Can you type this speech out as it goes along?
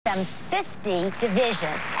them 50 division.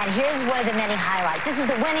 And here's one of the many highlights. This is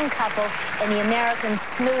the winning couple in the American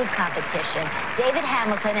Smooth competition. David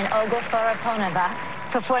Hamilton and Olga Foraponova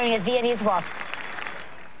performing a Viennese Waltz.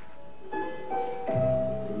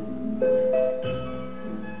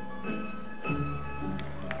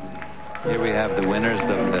 Here we have the winners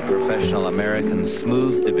of the professional American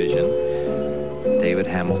Smooth division, David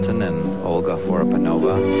Hamilton and Olga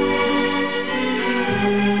Foraponova.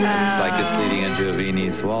 Looks like it's leading into a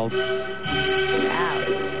Viennese Waltz.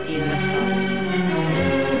 That's beautiful.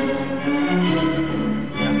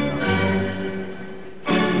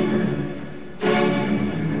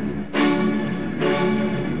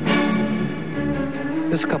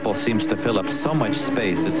 This couple seems to fill up so much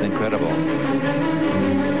space, it's incredible.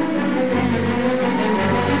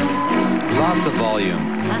 Lots of volume.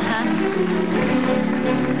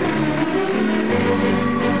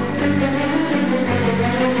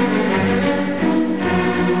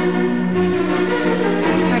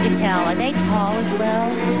 It's hard to tell. Are they tall as well?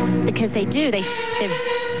 Because they do. They're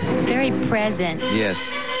very present. Yes,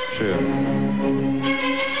 true.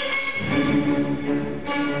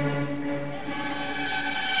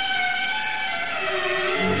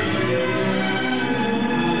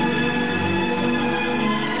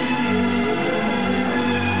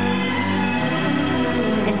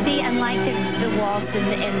 The waltz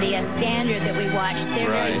and the standard that we watched, they're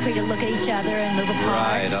very free to look at each other and move apart.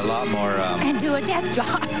 Right, a lot more. And do a death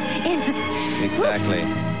drop. Exactly.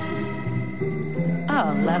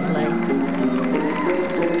 Oh, lovely.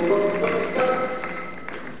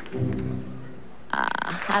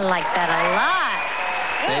 I like that a lot.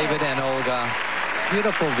 David and Olga,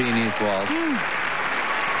 beautiful Viennese Waltz.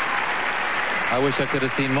 I wish I could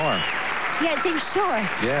have seen more. Yeah, it seems short.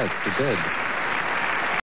 Yes, it did.